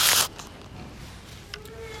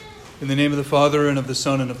In the name of the Father, and of the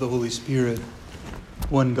Son, and of the Holy Spirit,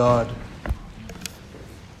 one God.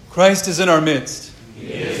 Christ is in our midst. He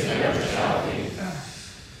is and ever shall be.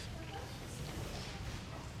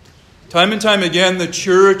 Time and time again, the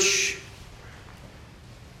Church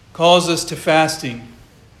calls us to fasting.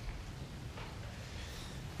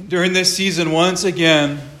 During this season, once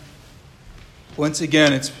again,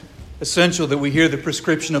 it's essential that we hear the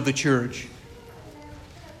prescription of the Church.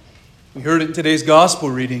 We heard it in today's Gospel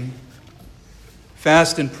reading.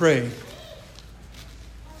 Fast and pray.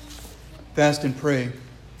 Fast and pray.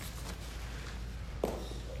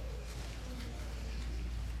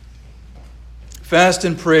 Fast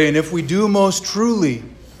and pray, and if we do most truly,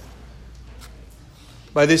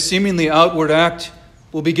 by this seemingly outward act,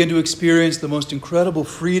 we'll begin to experience the most incredible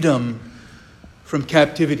freedom from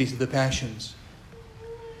captivity to the passions.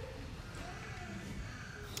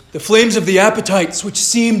 The flames of the appetites, which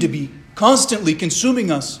seem to be constantly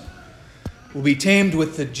consuming us, will be tamed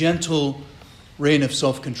with the gentle reign of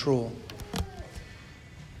self-control.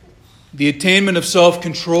 The attainment of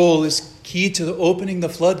self-control is key to opening the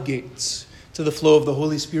floodgates to the flow of the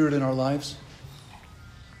Holy Spirit in our lives.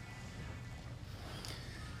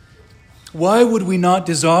 Why would we not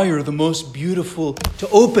desire to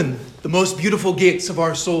open the most beautiful gates of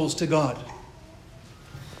our souls to God?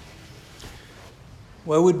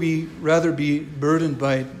 Why would we rather be burdened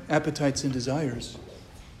by appetites and desires?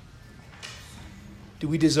 Do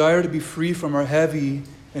we desire to be free from our heavy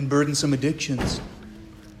and burdensome addictions?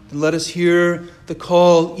 Then let us hear the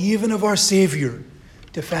call even of our Savior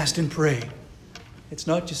to fast and pray. It's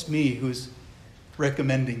not just me who's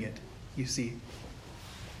recommending it, you see.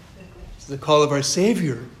 It's the call of our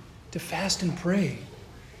Savior to fast and pray.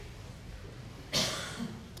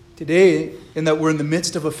 Today, in that we're in the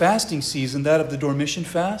midst of a fasting season, that of the Dormition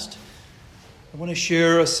fast, I want to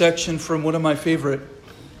share a section from one of my favorite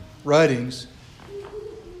writings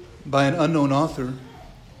by an unknown author.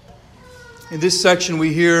 In this section,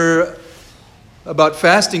 we hear about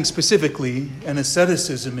fasting specifically and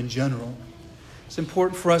asceticism in general. It's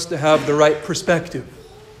important for us to have the right perspective.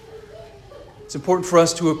 It's important for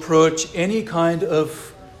us to approach any kind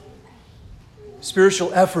of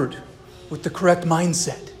spiritual effort with the correct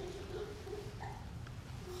mindset.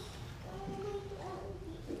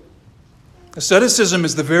 Asceticism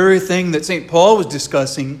is the very thing that St. Paul was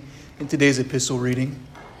discussing in today's epistle reading.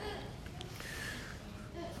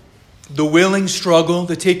 The willing struggle,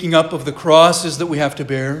 the taking up of the crosses that we have to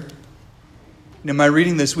bear. And in my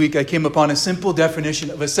reading this week, I came upon a simple definition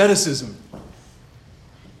of asceticism.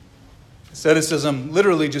 Asceticism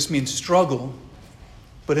literally just means struggle.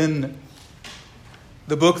 But in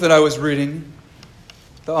the book that I was reading,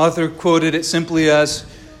 the author quoted it simply as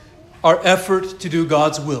our effort to do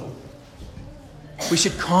God's will. We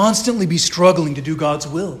should constantly be struggling to do God's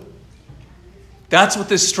will. That's what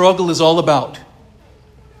this struggle is all about.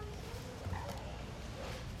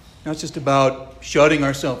 Not just about shutting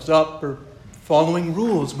ourselves up or following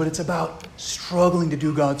rules, but it's about struggling to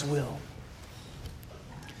do God's will.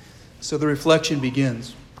 So the reflection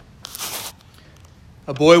begins.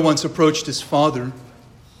 A boy once approached his father.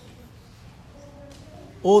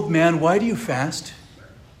 "Old man, why do you fast?"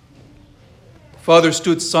 The father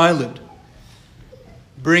stood silent,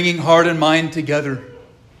 bringing heart and mind together.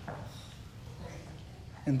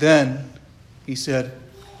 And then he said,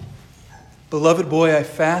 "Beloved boy, I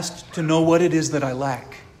fast to know what it is that I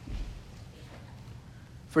lack.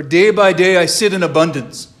 For day by day I sit in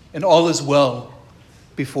abundance, and all is well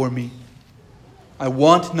before me. I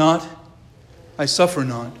want not, I suffer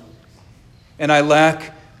not, and I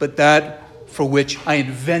lack but that for which I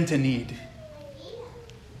invent a need.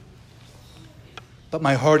 But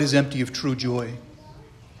my heart is empty of true joy,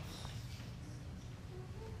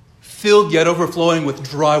 filled yet overflowing with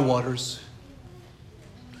dry waters.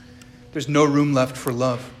 There's no room left for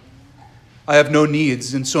love. I have no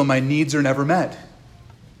needs, and so my needs are never met.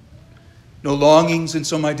 No longings, and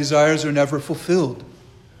so my desires are never fulfilled.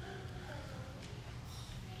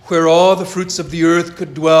 Where all the fruits of the earth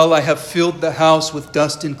could dwell, I have filled the house with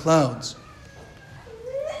dust and clouds.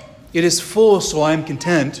 It is full, so I am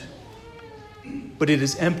content, but it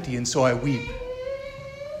is empty, and so I weep.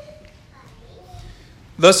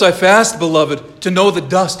 Thus I fast, beloved, to know the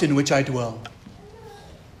dust in which I dwell.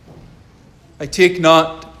 I take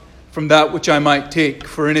not from that which I might take,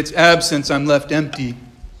 for in its absence I'm left empty.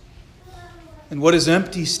 And what is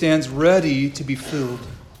empty stands ready to be filled.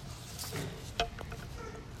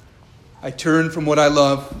 I turn from what I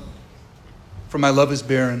love, for my love is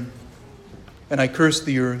barren, and I curse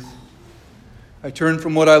the earth. I turn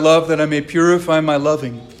from what I love that I may purify my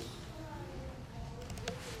loving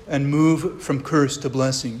and move from curse to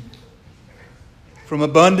blessing. From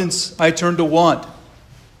abundance I turn to want.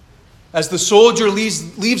 As the soldier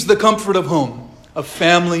leaves the comfort of home, of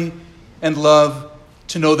family and love,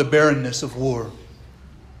 to know the barrenness of war.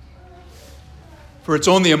 For it's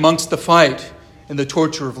only amongst the fight and the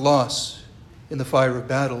torture of loss, in the fire of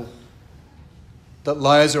battle, that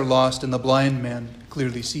lives are lost and the blind man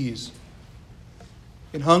clearly sees.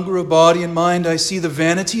 In hunger of body and mind, I see the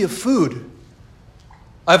vanity of food.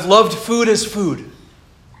 I've loved food as food.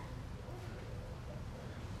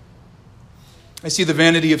 I see the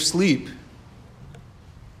vanity of sleep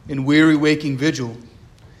in weary waking vigil.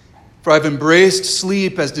 For I've embraced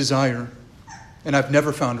sleep as desire, and I've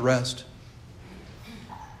never found rest.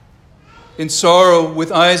 In sorrow,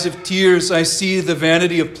 with eyes of tears, I see the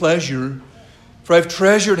vanity of pleasure, for I've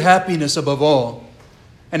treasured happiness above all,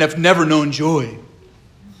 and have never known joy.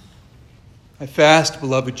 I fast,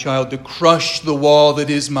 beloved child, to crush the wall that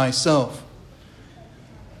is myself.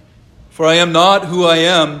 For I am not who I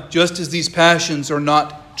am, just as these passions are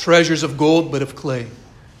not treasures of gold, but of clay.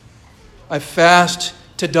 I fast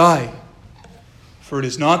to die, for it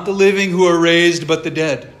is not the living who are raised, but the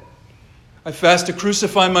dead. I fast to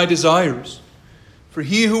crucify my desires, for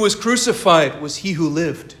he who was crucified was he who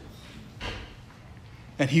lived,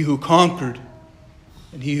 and he who conquered,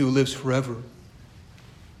 and he who lives forever.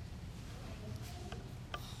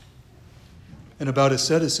 And about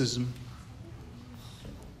asceticism.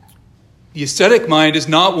 The ascetic mind is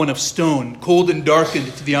not one of stone, cold and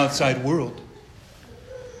darkened to the outside world.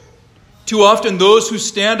 Too often those who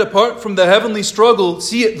stand apart from the heavenly struggle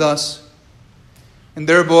see it thus, and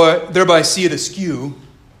thereby see it askew.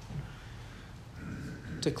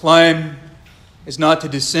 To climb is not to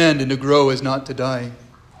descend, and to grow is not to die.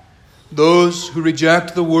 Those who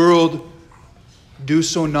reject the world do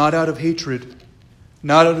so not out of hatred,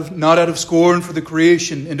 not out of scorn for the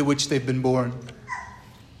creation into which they've been born,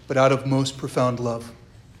 but out of most profound love.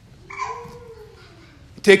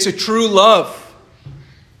 It takes a true love,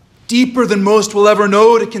 deeper than most will ever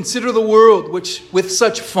know, to consider the world which with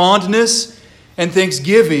such fondness and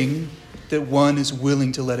thanksgiving that one is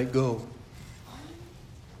willing to let it go.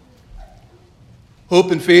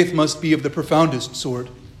 Hope and faith must be of the profoundest sort,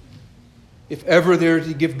 if ever they are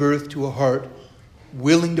to give birth to a heart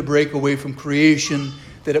willing to break away from creation,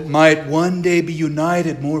 that it might one day be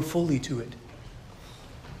united more fully to it.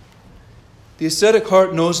 The ascetic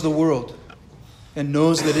heart knows the world and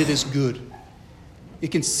knows that it is good.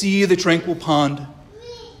 It can see the tranquil pond,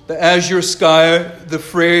 the azure sky, the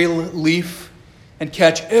frail leaf, and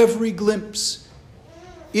catch in every glimpse,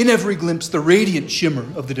 the radiant shimmer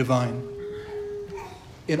of the divine.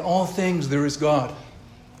 In all things there is God.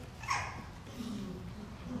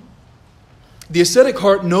 The ascetic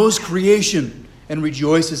heart knows creation and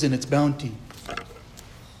rejoices in its bounty.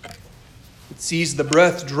 It sees the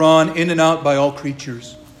breath drawn in and out by all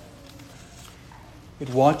creatures. It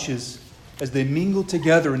watches as they mingle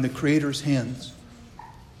together in the Creator's hands.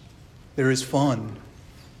 There is fawn,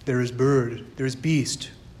 there is bird, there is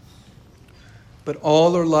beast. But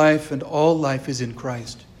all are life, and all life is in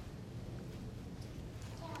Christ.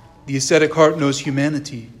 The ascetic heart knows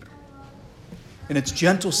humanity. In its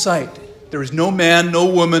gentle sight, there is no man, no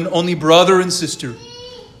woman, only brother and sister,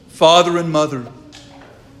 father and mother,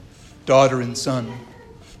 daughter and son.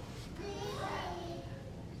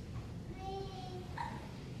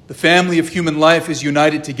 The family of human life is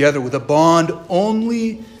united together with a bond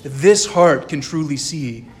only this heart can truly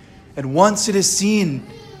see. And once it is seen,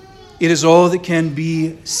 it is all that can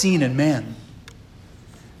be seen in man.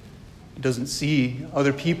 It doesn't see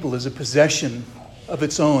other people as a possession of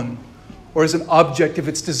its own, or as an object of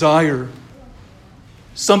its desire,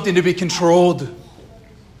 something to be controlled,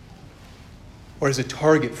 or as a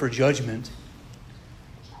target for judgment.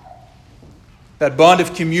 That bond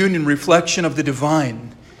of communion, reflection of the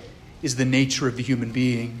divine, is the nature of the human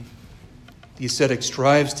being. The ascetic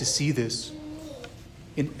strives to see this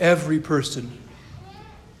in every person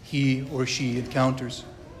he or she encounters.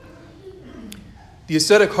 The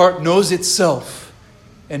ascetic heart knows itself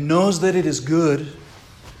and knows that it is good,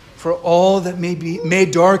 for all that may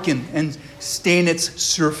darken and stain its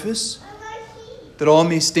surface, that all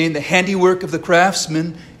may stain the handiwork of the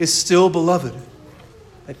craftsman, is still beloved,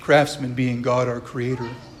 that craftsman being God our Creator.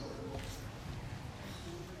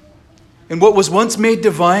 And what was once made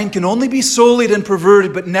divine can only be sullied and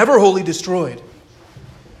perverted, but never wholly destroyed.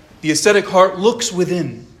 The ascetic heart looks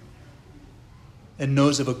within and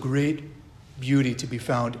knows of a great beauty to be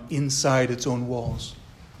found inside its own walls.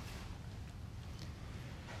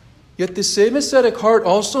 Yet this same ascetic heart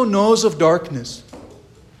also knows of darkness.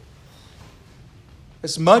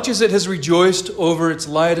 As much as it has rejoiced over its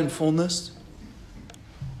light and fullness,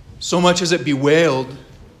 so much as it bewailed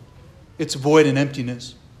its void and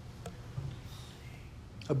emptiness.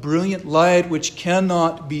 A brilliant light which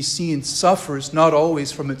cannot be seen suffers not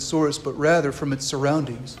always from its source, but rather from its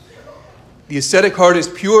surroundings. The ascetic heart is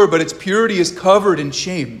pure, but its purity is covered in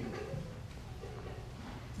shame.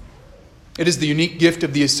 It is the unique gift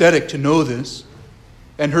of the ascetic to know this,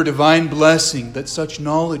 and her divine blessing that such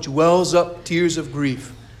knowledge wells up tears of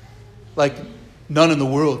grief like none in the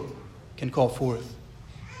world can call forth.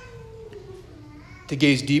 To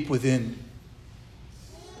gaze deep within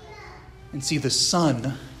and see the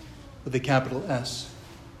sun with a capital S.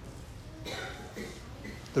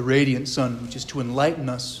 The radiant sun, which is to enlighten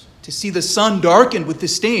us. To see the sun darkened with the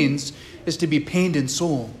stains is to be pained in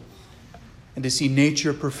soul. And to see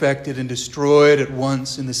nature perfected and destroyed at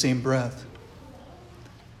once in the same breath.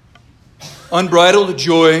 Unbridled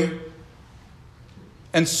joy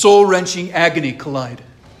and soul-wrenching agony collide.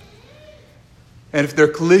 And if their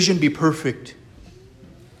collision be perfect,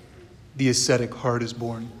 the ascetic heart is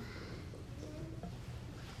born.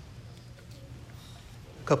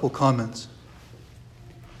 A couple comments.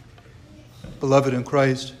 Beloved in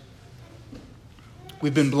Christ,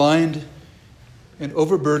 we've been blind and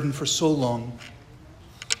overburdened for so long.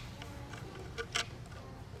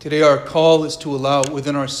 Today our call is to allow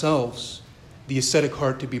within ourselves the ascetic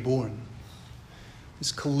heart to be born.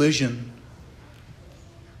 This collision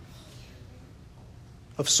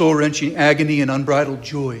of soul-wrenching agony and unbridled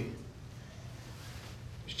joy.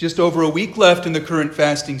 There's just over a week left in the current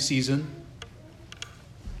fasting season.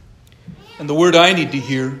 And the word I need to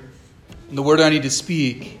hear, and the word I need to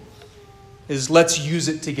speak, is let's use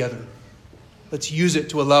it together. Let's use it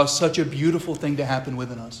to allow such a beautiful thing to happen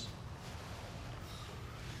within us.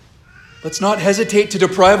 Let's not hesitate to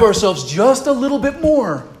deprive ourselves just a little bit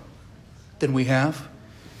more than we have.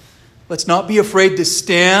 Let's not be afraid to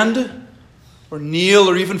stand or kneel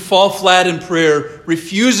or even fall flat in prayer,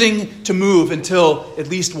 refusing to move until at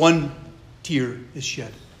least one tear is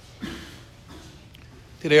shed.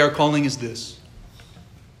 Today our calling is this: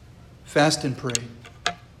 fast and pray.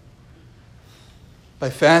 By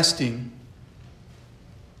fasting,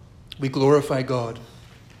 we glorify God,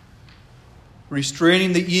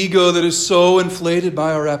 restraining the ego that is so inflated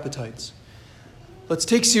by our appetites. Let's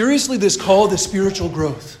take seriously this call to spiritual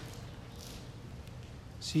growth.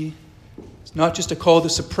 See, it's not just a call to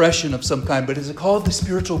suppression of some kind, but it's a call to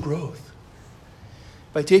spiritual growth.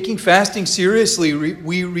 By taking fasting seriously,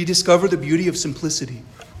 we rediscover the beauty of simplicity.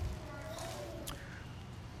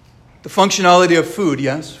 The functionality of food,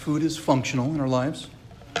 yes, food is functional in our lives.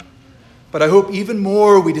 But I hope even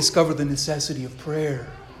more we discover the necessity of prayer.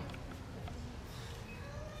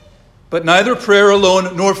 But neither prayer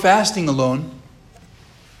alone nor fasting alone.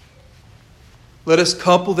 Let us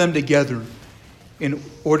couple them together in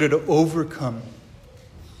order to overcome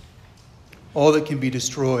all that can be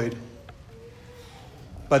destroyed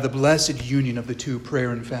by the blessed union of the two,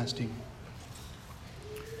 prayer and fasting.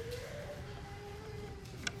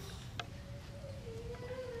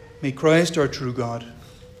 May Christ, our true God,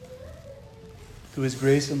 through his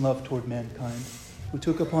grace and love toward mankind, who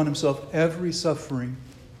took upon himself every suffering,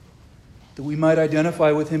 that we might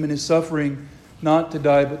identify with him in his suffering, not to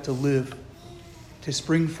die but to live, to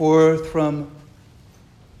spring forth from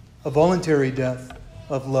a voluntary death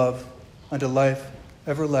of love unto life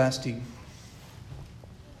everlasting.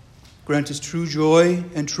 Grant us true joy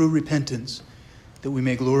and true repentance, that we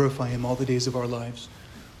may glorify him all the days of our lives,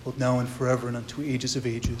 both now and forever and unto ages of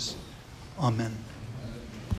ages. Amen.